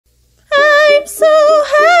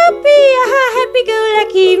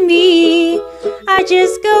lucky me. I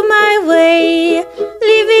just go my way,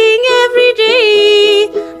 living every day.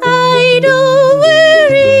 I don't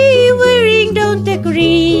worry, worrying don't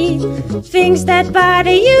agree. Things that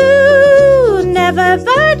bother you never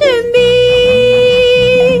bother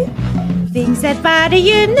me. Things that bother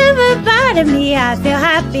you never bother me. I feel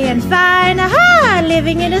happy and fine. Aha!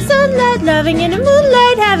 Living in the sunlight, loving in the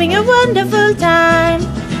moonlight, having a wonderful time.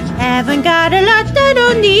 Haven't got a lot, I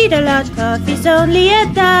don't need a lot. Coffee's only a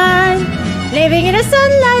dime. Living in the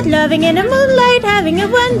sunlight, loving in the moonlight, having a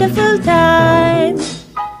wonderful time.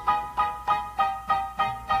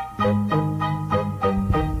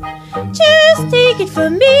 Just take it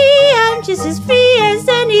from me, I'm just as free as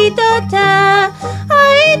any daughter.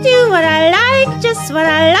 I do what I like, just what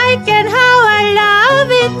I like, and how I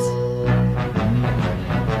love it.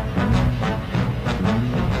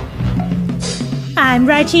 I'm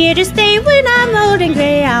right here to stay. When I'm old and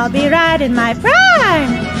grey, I'll be right in my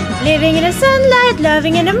prime. Living in the sunlight,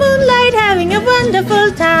 loving in the moonlight, having a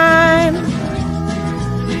wonderful time.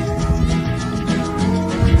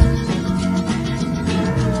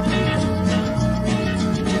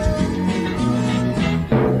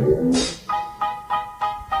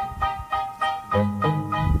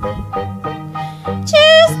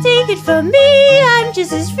 Just take it from me, I'm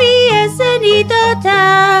just as free as any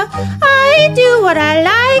daughter. I do what I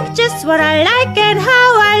like, just what I like, and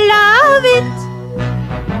how I love it.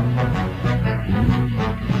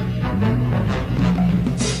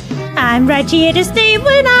 I'm right here to stay.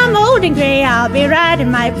 When I'm old and grey, I'll be right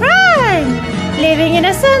in my prime. Living in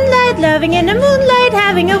the sunlight, loving in the moonlight,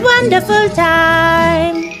 having a wonderful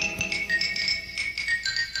time.